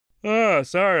Oh,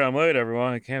 sorry I'm late,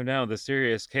 everyone. I came down with a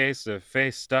serious case of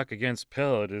face stuck against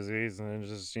pillow disease, and it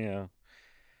just,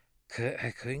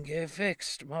 I couldn't get it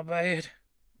fixed. My bad.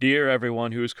 Dear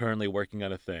everyone who is currently working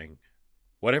on a thing,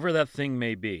 whatever that thing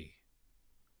may be,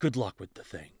 good luck with the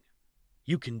thing.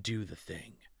 You can do the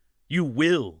thing. You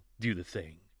will do the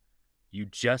thing. You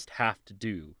just have to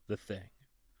do the thing.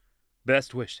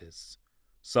 Best wishes,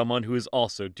 someone who is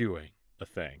also doing a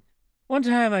thing. One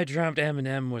time I dreamt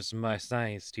Eminem was my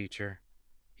science teacher.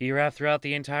 He rapped throughout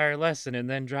the entire lesson and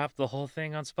then dropped the whole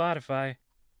thing on Spotify.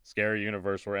 Scary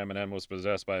universe where Eminem was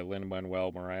possessed by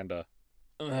Lin-Manuel Miranda.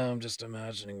 I'm just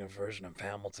imagining a version of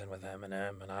Hamilton with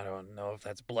Eminem, and I don't know if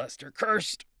that's blessed or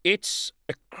cursed. It's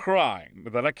a crime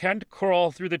that I can't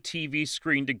crawl through the TV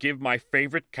screen to give my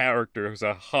favorite characters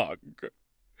a hug.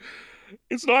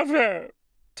 It's not fair.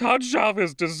 Todd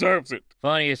Chavez deserves it.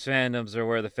 Funniest fandoms are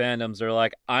where the fandoms are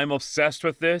like, I'm obsessed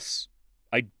with this.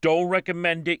 I don't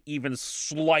recommend it even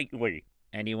slightly.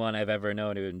 Anyone I've ever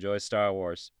known who enjoys Star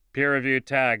Wars. Peer review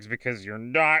tags because you're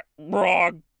not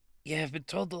wrong. Yeah, I've been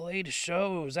told the latest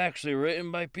show was actually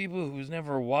written by people who's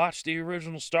never watched the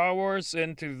original Star Wars,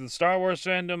 and to the Star Wars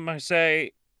fandom I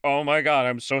say, oh my god,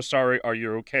 I'm so sorry, are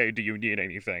you okay? Do you need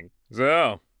anything?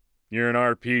 So, you're an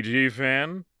RPG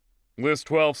fan? List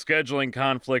 12 scheduling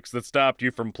conflicts that stopped you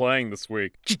from playing this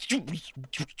week. Shut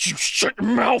your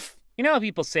mouth! You know how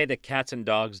people say that cats and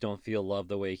dogs don't feel love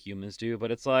the way humans do, but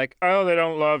it's like, oh, they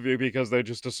don't love you because they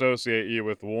just associate you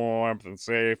with warmth and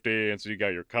safety, and so you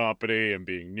got your company and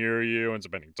being near you and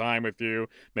spending time with you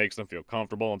makes them feel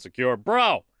comfortable and secure.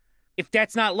 Bro, if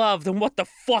that's not love, then what the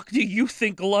fuck do you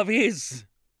think love is?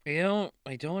 I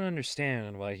don't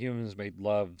understand why humans made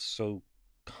love so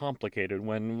complicated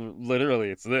when literally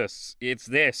it's this. It's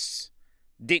this.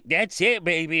 That's it,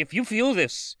 baby. If you feel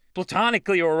this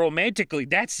platonically or romantically,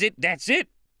 that's it. That's it.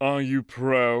 Are you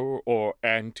pro or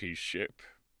anti-ship?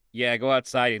 Yeah, go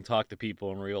outside and talk to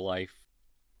people in real life.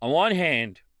 On one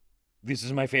hand, this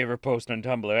is my favorite post on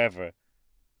Tumblr ever.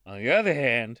 On the other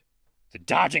hand, they're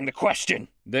dodging the question.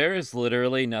 There is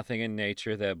literally nothing in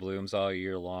nature that blooms all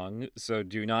year long, so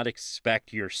do not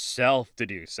expect yourself to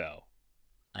do so.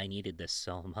 I needed this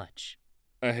so much.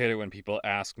 I hate it when people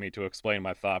ask me to explain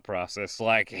my thought process,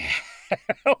 like,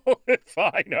 hell if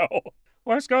I know.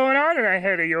 What's going on in that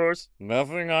head of yours?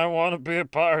 Nothing I want to be a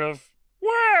part of.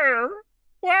 Where?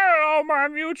 Where are all my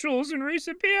mutuals in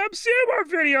recent PM Seymour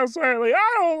videos lately?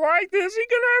 I don't like this. He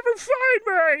can never find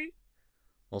me.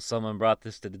 Well, someone brought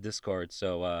this to the Discord,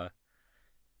 so,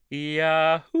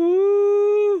 Yahoo!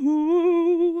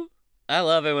 I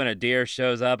love it when a deer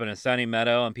shows up in a sunny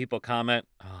meadow and people comment,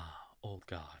 oh, old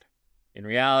god. In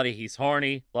reality, he's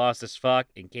horny, lost as fuck,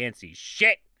 and can't see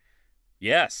shit.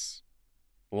 Yes.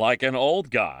 Like an old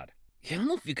god. Yeah, I don't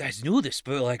know if you guys knew this,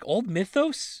 but like old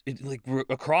mythos,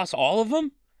 across all of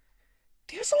them,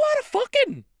 there's a lot of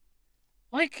fucking.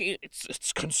 Like,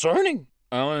 it's concerning.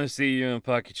 I want to see you and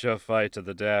Pakicho fight to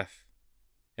the death.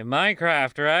 In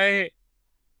Minecraft, right?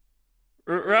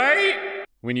 Right?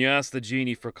 When you ask the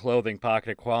genie for clothing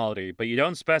pocket equality, but you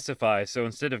don't specify, so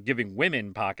instead of giving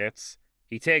women pockets,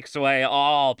 he takes away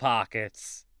all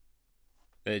pockets.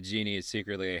 The genie is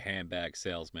secretly a handbag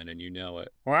salesman, and you know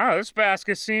it. Wow, this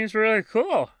basket seems really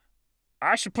cool.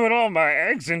 I should put all my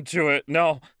eggs into it.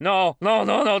 No,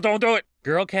 don't do it.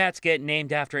 Girl cats get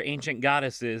named after ancient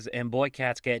goddesses, and boy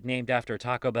cats get named after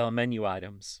Taco Bell menu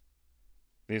items.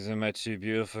 These are my two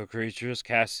beautiful creatures,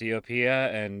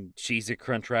 Cassiopeia and Cheez-It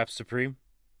Crunchwrap Supreme.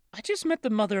 I just met the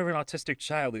mother of an autistic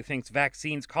child who thinks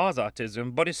vaccines cause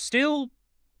autism, but is still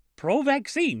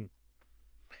pro-vaccine.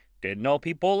 Didn't know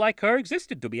people like her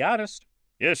existed, to be honest.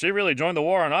 Yeah, she really joined the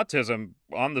war on autism,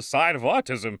 on the side of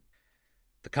autism.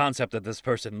 The concept of this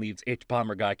person leaves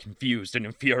H-Bomber Guy confused and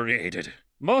infuriated.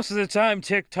 Most of the time,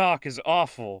 TikTok is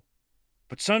awful,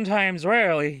 but sometimes,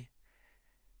 rarely,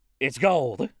 it's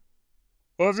gold.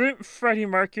 Wasn't Freddie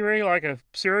Mercury like a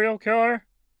serial killer?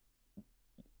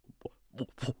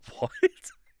 What?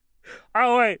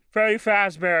 Oh, wait, Freddie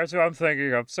Fazbear is who I'm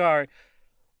thinking of, sorry.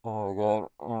 Oh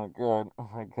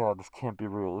my god, this can't be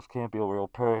real. This can't be a real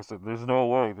person. There's no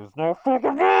way. There's no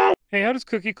fucking way! Hey, how does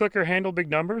Cookie Clicker handle big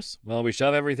numbers? Well, we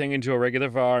shove everything into a regular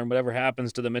var, and whatever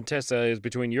happens to the Mantissa is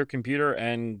between your computer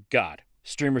and God.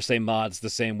 Streamers say mods the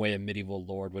same way a medieval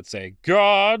lord would say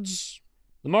gods.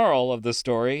 The moral of the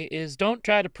story is don't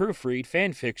try to proofread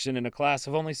fanfiction in a class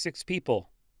of only 6 people.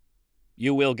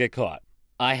 You will get caught.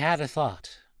 I had a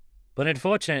thought, but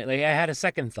unfortunately I had a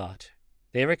second thought.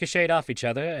 They ricocheted off each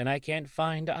other, and I can't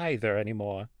find either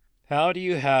anymore. How do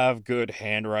you have good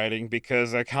handwriting?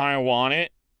 Because I kind of want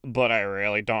it, but I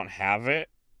really don't have it.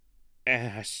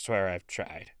 And I swear I've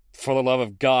tried. For the love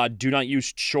of God, do not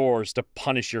use chores to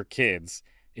punish your kids.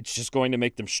 It's just going to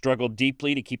make them struggle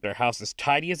deeply to keep their house as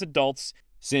tidy as adults,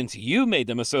 since you made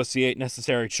them associate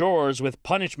necessary chores with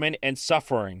punishment and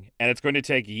suffering, and it's going to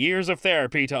take years of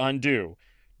therapy to undo.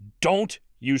 Don't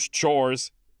use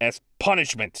chores as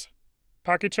punishment.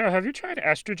 Pakicho, have you tried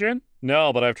estrogen?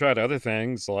 No, but I've tried other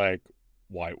things like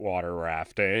whitewater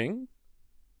rafting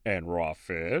and raw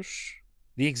fish.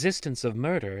 The existence of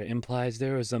murder implies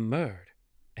there is a murd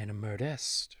and a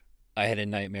murdest. I had a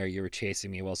nightmare you were chasing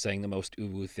me while saying the most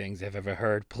uwu things I've ever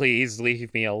heard. Please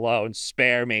leave me alone.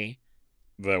 Spare me.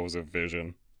 That was a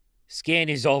vision. Skin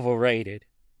is overrated.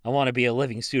 I want to be a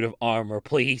living suit of armor,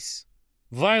 please.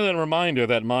 Violent reminder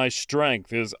that my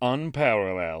strength is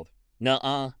unparalleled.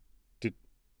 Nuh-uh.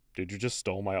 Did you just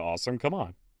steal my awesome? Come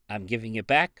on. I'm giving it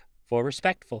back for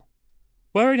respectful.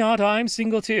 Worry not, I'm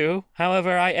single too.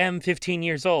 However, I am 15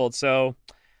 years old, so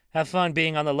have fun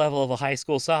being on the level of a high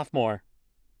school sophomore.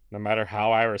 No matter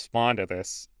how I respond to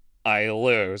this, I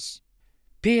lose.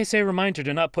 PSA reminder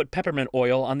to not put peppermint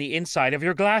oil on the inside of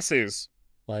your glasses.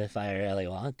 What if I really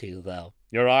want to, though?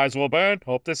 Your eyes will burn.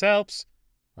 Hope this helps.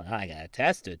 Well, I gotta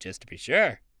test it just to be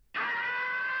sure.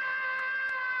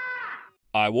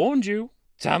 I warned you.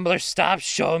 Tumblr, stop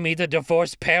showing me the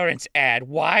divorced parents ad.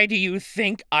 Why do you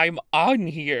think I'm on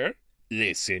here?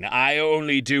 Listen, I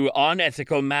only do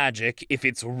unethical magic if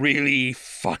it's really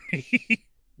funny.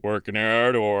 Working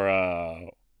hard or,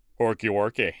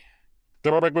 worky.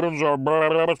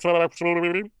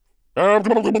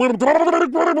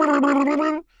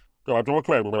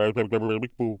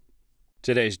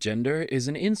 Today's gender is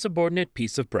an insubordinate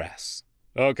piece of brass.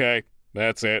 Okay,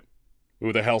 that's it.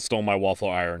 Who the hell stole my waffle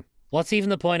iron? What's even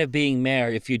the point of being mayor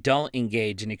if you don't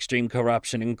engage in extreme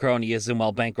corruption and cronyism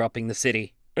while bankrupting the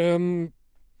city? Cut him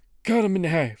in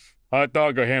half. Hot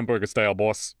dog or hamburger style,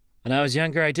 boss. When I was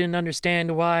younger, I didn't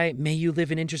understand why "may you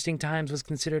live in interesting times" was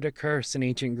considered a curse in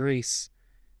ancient Greece.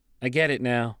 I get it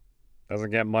now.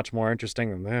 Doesn't get much more interesting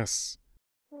than this.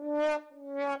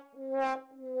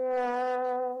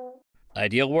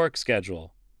 Ideal work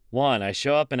schedule. 1. I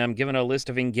show up and I'm given a list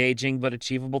of engaging but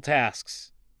achievable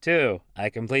tasks. 2. I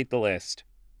complete the list.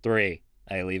 3.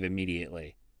 I leave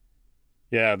immediately.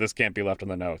 Yeah, this can't be left in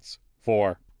the notes.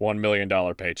 4. $1 million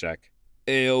paycheck.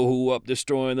 Ayo, who up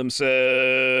destroying themselves?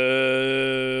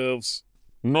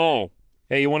 No.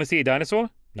 Hey, you want to see a dinosaur?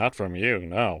 Not from you,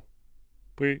 no.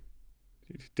 Wait,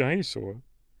 dinosaur?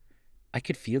 I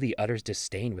could feel the utter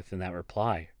disdain within that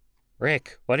reply.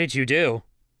 Rick, what did you do?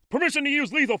 Permission to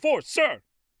use lethal force, sir!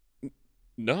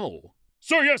 No.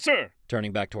 Sir, yes, sir!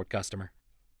 Turning back toward customer.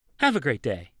 Have a great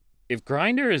day. If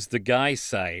Grindr is the guy's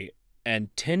site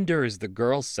and Tinder is the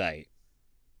girl's site,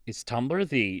 is Tumblr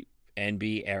the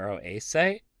NB Arrow Ace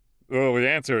site? Well, the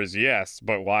answer is yes,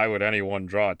 but why would anyone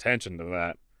draw attention to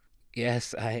that?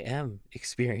 Yes, I am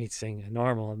experiencing a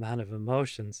normal amount of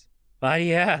emotions. Why do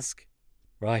you ask?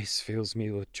 Rice fills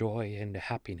me with joy and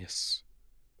happiness.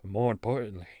 But more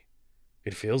importantly,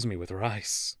 it fills me with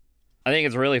rice. I think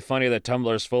it's really funny that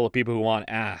Tumblr is full of people who want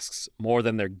asks more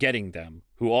than they're getting them,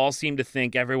 who all seem to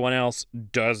think everyone else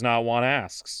does not want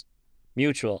asks.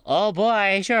 Mutual. Oh boy,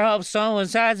 I sure hope someone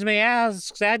sends me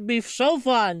asks. That'd be so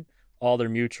fun. All their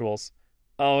mutuals.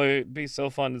 Oh, it'd be so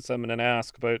fun to send an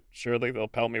ask, but surely they'll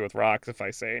pelt me with rocks if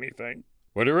I say anything.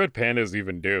 What do red pandas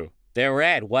even do? They're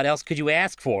red. What else could you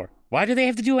ask for? Why do they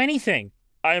have to do anything?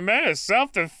 I meant as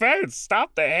self-defense.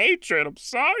 Stop the hatred. I'm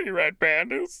sorry, red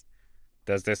pandas.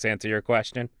 Does this answer your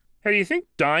question? Hey, do you think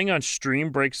dying on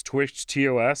stream breaks Twitch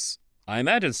TOS? I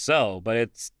imagine so, but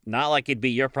it's not like it'd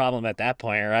be your problem at that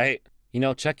point, right? You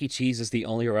know, Chuck E. Cheese is the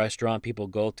only restaurant people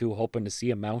go to hoping to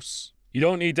see a mouse. You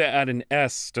don't need to add an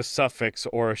S to suffix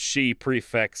or a she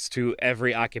prefix to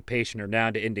every occupation or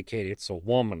noun to indicate it's a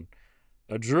woman.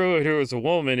 A druid who is a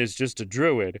woman is just a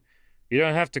druid. You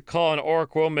don't have to call an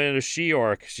orc woman a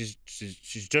she-orc. She's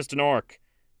just an orc.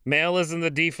 Male isn't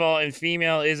the default and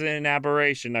female isn't an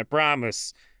aberration, I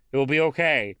promise. It will be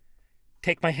okay.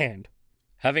 Take my hand.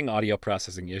 Having audio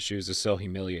processing issues is so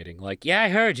humiliating. Like, yeah, I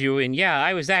heard you, and yeah,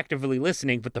 I was actively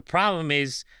listening, but the problem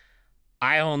is,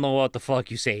 I don't know what the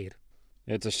fuck you said.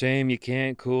 It's a shame you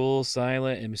can't cool,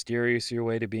 silent, and mysterious your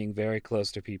way to being very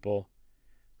close to people.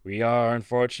 We are,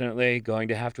 unfortunately, going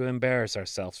to have to embarrass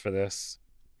ourselves for this.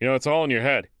 You know, it's all in your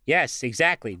head. Yes,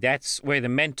 exactly. That's where the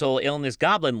mental illness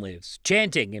goblin lives,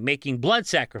 chanting and making blood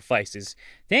sacrifices.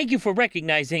 Thank you for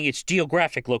recognizing its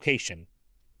geographic location.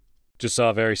 Just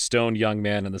saw a very stoned young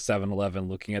man in the 7-Eleven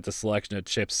looking at the selection of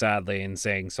chips sadly and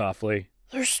saying softly,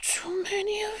 "There's too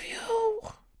many of you."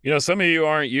 You know, some of you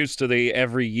aren't used to the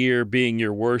every year being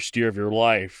your worst year of your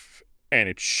life, and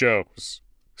it shows.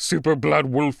 Super Blood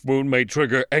Wolf Moon may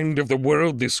trigger end of the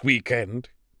world this weekend.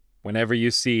 Whenever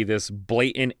you see this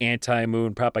blatant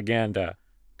anti-moon propaganda,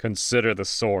 consider the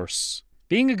source.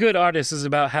 Being a good artist is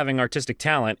about having artistic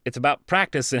talent. It's about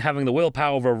practice and having the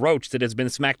willpower of a roach that has been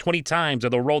smacked 20 times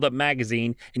with a rolled-up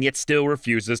magazine and yet still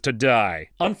refuses to die.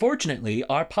 Unfortunately,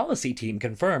 our policy team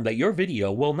confirmed that your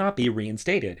video will not be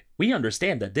reinstated. We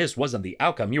understand that this wasn't the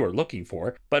outcome you were looking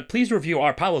for, but please review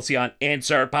our policy on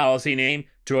insert policy name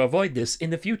to avoid this in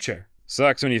the future.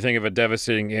 Sucks when you think of a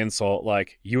devastating insult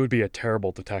like, you would be a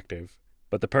terrible detective,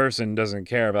 but the person doesn't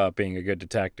care about being a good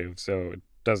detective, so it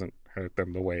doesn't hurt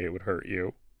them the way it would hurt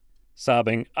you.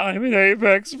 Sobbing, I'm an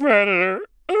apex predator.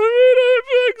 I'm an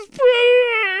apex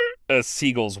predator. As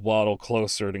seagulls waddle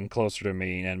closer and closer to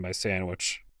me and my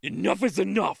sandwich. Enough is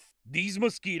enough. These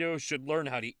mosquitoes should learn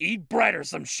how to eat bread or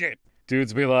some shit.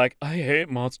 Dudes be like, I hate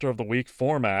Monster of the Week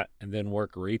format, and then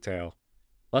work retail.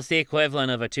 What's the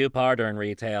equivalent of a two-parter in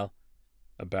retail?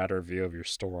 A bad review of your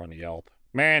store on Yelp.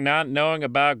 Man, not knowing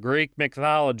about Greek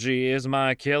mythology is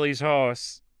my Achilles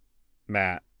horse.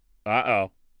 Matt.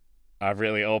 Uh-oh. I've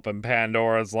really opened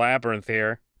Pandora's labyrinth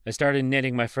here. I started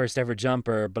knitting my first ever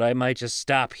jumper, but I might just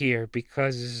stop here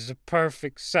because this is a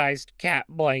perfect-sized cat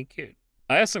blanket.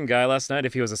 I asked some guy last night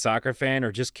if he was a soccer fan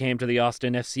or just came to the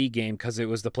Austin FC game because it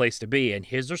was the place to be, and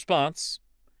his response,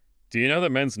 do you know the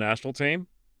men's national team?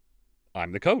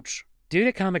 I'm the coach. Dude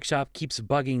at comic shop keeps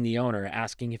bugging the owner,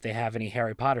 asking if they have any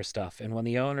Harry Potter stuff, and when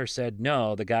the owner said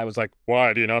no, the guy was like,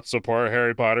 why, do you not support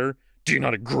Harry Potter? Do you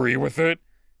not agree with it?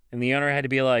 And the owner had to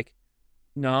be like,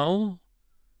 no,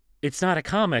 it's not a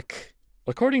comic.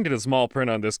 According to the small print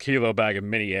on this kilo bag of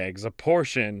mini eggs, a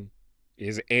portion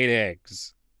is 8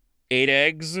 eggs. 8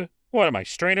 eggs? What am I,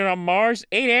 stranded on Mars?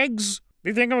 8 eggs?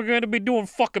 You think I'm going to be doing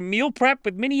fucking meal prep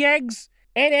with mini eggs?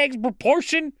 8 eggs per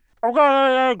portion? I've got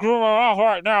 8 eggs in my mouth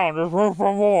right now and there's room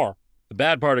for more. The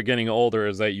bad part of getting older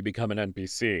is that you become an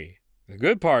NPC. The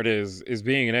good part is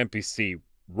being an NPC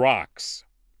rocks.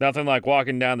 Nothing like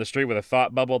walking down the street with a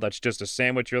thought bubble that's just a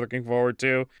sandwich you're looking forward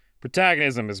to.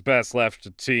 Protagonism is best left to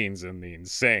teens and the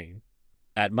insane.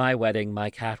 At my wedding,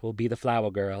 my cat will be the flower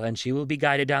girl, and she will be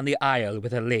guided down the aisle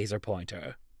with a laser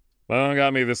pointer. Mom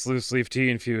got me this loose-leaf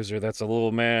tea infuser that's a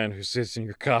little man who sits in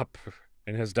your cup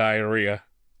and has diarrhea.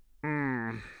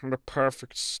 The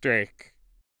perfect steak.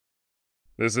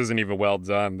 This isn't even well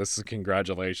done. This is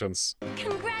congratulations.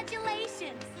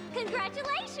 Congratulations!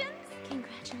 Congratulations!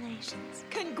 Congratulations!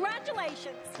 Congratulations!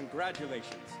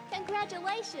 Congratulations.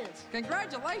 Congratulations!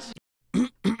 Congratulations.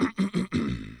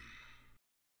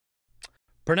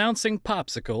 Pronouncing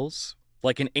popsicles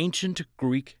like an ancient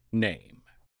Greek name.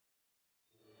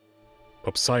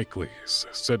 Upcycles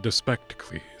said to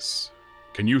Spectacles,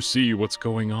 can you see what's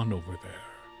going on over there?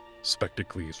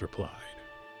 Spectacles replied,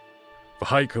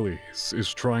 Vahicles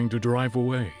is trying to drive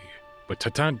away, but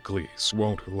Titantacles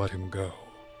won't let him go.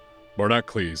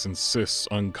 Barnacles insists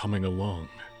on coming along,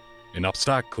 and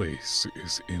Obstacles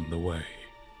is in the way.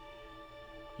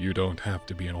 You don't have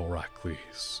to be an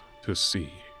Oracles to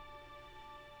see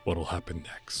what'll happen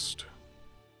next.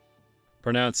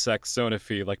 Pronounce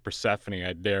Saxonophy like Persephone,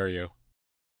 I dare you.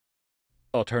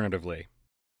 Alternatively,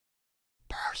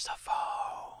 Persephone.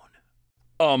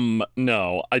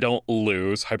 No, I don't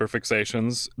lose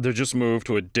hyperfixations. They're just moved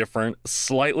to a different,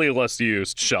 slightly less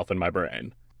used shelf in my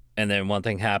brain. And then one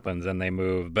thing happens and they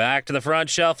move back to the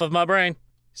front shelf of my brain.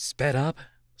 Sped up,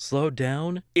 slowed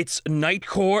down. It's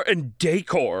nightcore and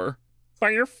daycore.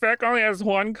 But your fic only has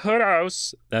 1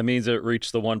 kudos. That means it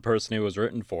reached the one person it was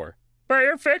written for. But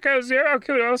your fic has 0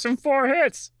 kudos and 4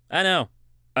 hits. I know.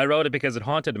 I wrote it because it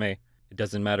haunted me. It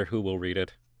doesn't matter who will read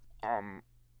it.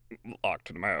 Locked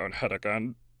in my own head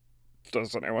again.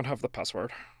 Does anyone have the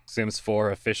password? Sims 4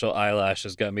 official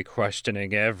eyelashes got me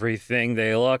questioning everything.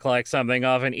 They look like something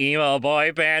off an emo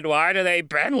boy band. Why do they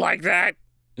bend like that?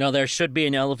 No, there should be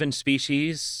an elephant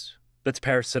species that's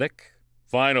parasitic.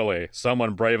 Finally,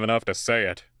 someone brave enough to say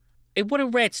it. Hey, what are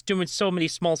rats doing so many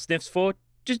small sniffs for?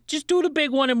 Just do the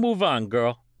big one and move on,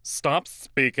 girl. Stop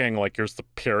speaking like you're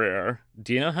superior.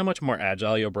 Do you know how much more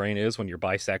agile your brain is when you're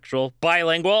bisexual?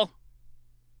 Bilingual?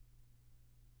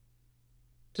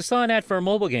 Just saw an ad for a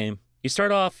mobile game. You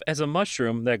start off as a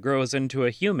mushroom that grows into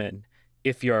a human.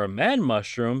 If you're a man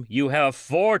mushroom, you have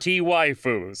 40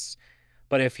 waifus.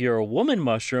 But if you're a woman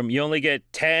mushroom, you only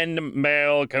get 10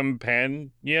 male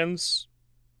companions.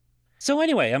 So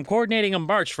anyway, I'm coordinating a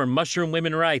march for mushroom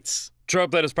women rights.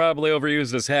 Trope that is probably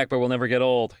overused as heck, but will never get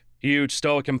old. Huge,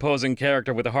 stoic, imposing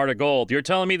character with a heart of gold. You're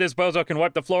telling me this bozo can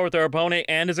wipe the floor with their opponent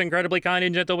and is incredibly kind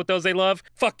and gentle with those they love?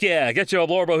 Fuck yeah, get you a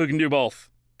Lorbo who can do both.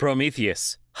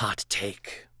 Prometheus. Hot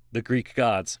take. The Greek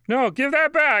gods. No, give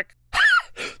that back!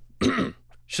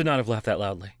 Should not have laughed that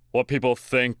loudly. What people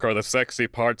think are the sexy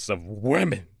parts of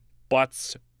women.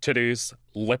 Butts, titties,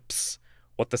 lips.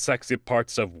 What the sexy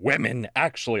parts of women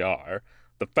actually are.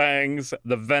 The fangs,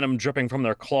 the venom dripping from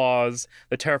their claws,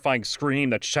 the terrifying scream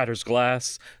that shatters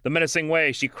glass, the menacing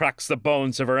way she cracks the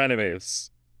bones of her enemies.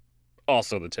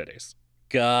 Also the titties.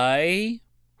 Guy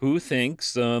who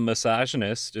thinks a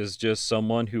misogynist is just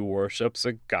someone who worships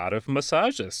a god of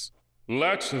massages.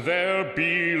 Let there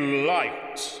be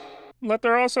light. Let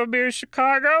there also be a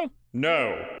Chicago?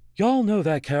 No. Y'all know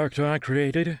that character I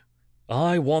created?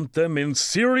 I want them in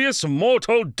serious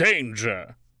mortal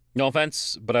danger. No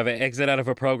offense, but I've exited out of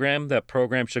a program. That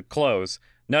program should close.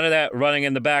 None of that running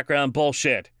in the background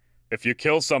bullshit. If you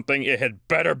kill something, it had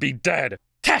better be dead.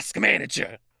 Task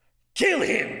manager, kill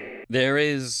him. There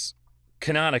is,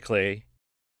 canonically,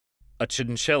 a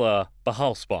chinchilla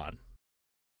Bahal spawn.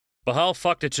 Bahal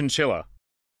fucked a chinchilla.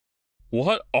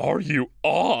 What are you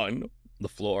on? The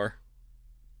floor.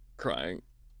 Crying.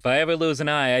 If I ever lose an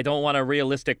eye, I don't want a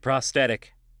realistic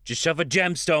prosthetic. Just shove a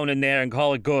gemstone in there and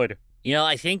call it good. You know,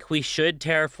 I think we should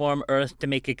terraform Earth to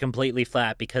make it completely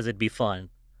flat because it'd be fun.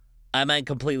 I meant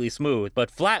completely smooth, but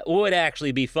flat would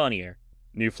actually be funnier.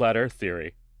 New flat Earth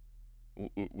theory.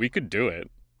 We could do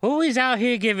it. Who is out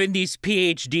here giving these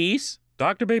PhDs?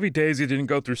 Dr. Baby Daisy didn't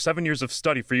go through 7 years of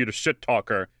study for you to shit-talk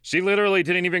her. She literally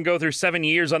didn't even go through 7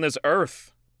 years on this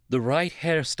Earth. The right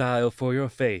hairstyle for your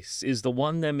face is the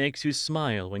one that makes you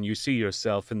smile when you see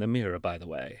yourself in the mirror, by the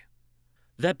way.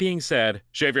 That being said,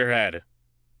 shave your head.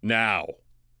 Now.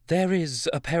 There is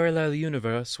a parallel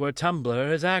universe where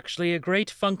Tumblr is actually a great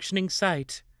functioning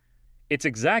site. It's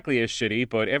exactly as shitty,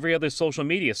 but every other social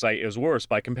media site is worse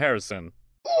by comparison.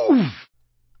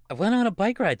 I went on a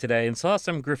bike ride today and saw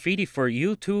some graffiti for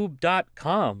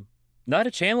YouTube.com. Not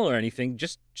a channel or anything,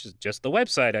 just the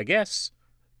website, I guess.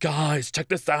 Guys, check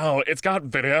this out. It's got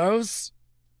videos.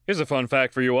 Here's a fun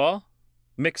fact for you all.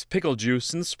 Mix pickle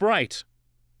juice and Sprite.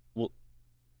 Well,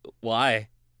 why?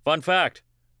 Fun fact.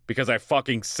 Because I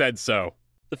fucking said so.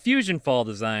 The Fusion Fall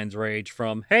designs range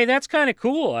from, hey, that's kind of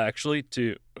cool, actually,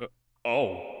 to,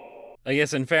 oh. I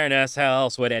guess in fairness, how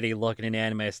else would Eddie look in an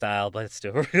anime style, but it's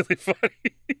still really funny.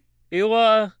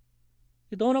 You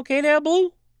doing okay there,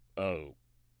 Blue? Oh,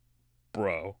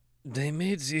 bro. They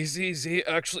made ZZZ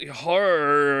actually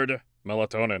hard.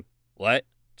 Melatonin. What?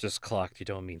 Just clocked, you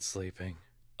don't mean sleeping.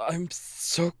 I'm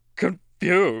so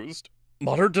confused.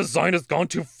 Modern design has gone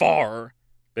too far.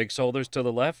 Big shoulders to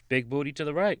the left, big booty to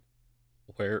the right.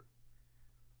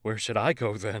 Where should I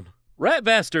go then? Rat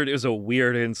bastard is a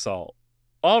weird insult.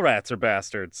 All rats are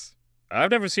bastards.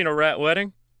 I've never seen a rat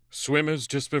wedding. Swimmers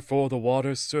just before the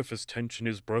water's surface tension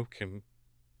is broken.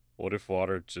 What if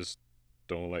water just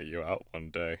don't let you out one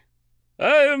day?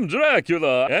 I am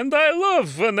Dracula, and I love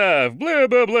FNAF, blah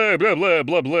blah blah blah blah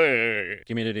blah blah.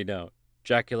 Community note.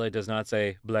 Dracula does not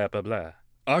say blah blah blah.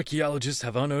 Archaeologists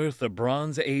have unearthed a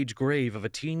Bronze Age grave of a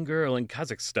teen girl in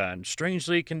Kazakhstan,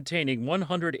 strangely containing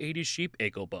 180 sheep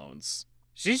ankle bones.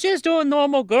 She's just doing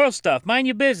normal girl stuff, mind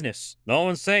your business. No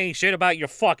one's saying shit about your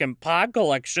fucking pod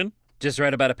collection. Just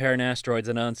read about a pair of asteroids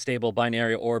in an unstable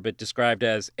binary orbit described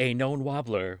as a known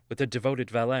wobbler with a devoted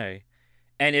valet.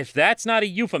 And if that's not a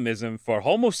euphemism for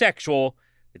homosexual,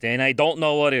 then I don't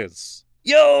know what is.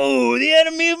 Yo, the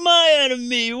enemy of my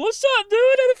enemy! What's up, dude?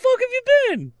 How the fuck have you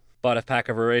been? Bought a pack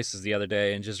of erasers the other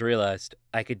day and just realized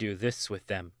I could do this with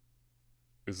them.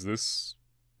 Is this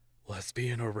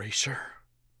lesbian erasure?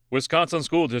 Wisconsin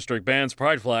school district bans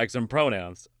pride flags and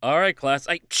pronouns. Alright, class.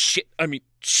 Shit!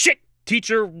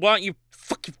 Teacher want you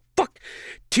fuck!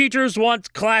 Teachers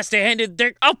want class to hand in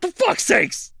their— oh, for fuck's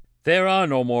sakes! There are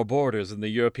no more borders in the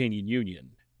European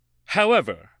Union.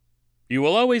 However, you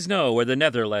will always know where the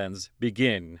Netherlands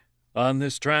begin. On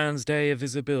this trans day of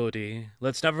visibility,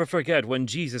 let's never forget when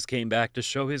Jesus came back to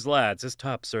show his lads his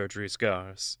top surgery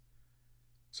scars.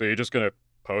 So you're just gonna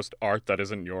post art that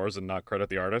isn't yours and not credit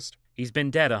the artist? He's been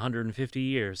dead 150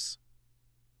 years.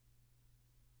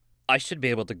 I should be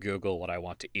able to Google what I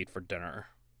want to eat for dinner.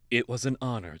 It was an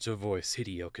honor to voice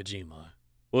Hideo Kojima.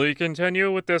 Will you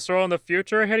continue with this role in the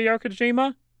future, Hideo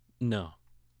Kojima? No.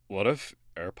 What if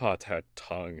AirPods had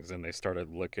tongues and they started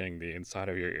licking the inside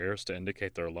of your ears to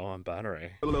indicate they're low on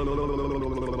battery? Alright,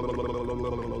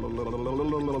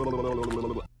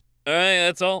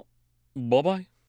 that's all. Bye-bye.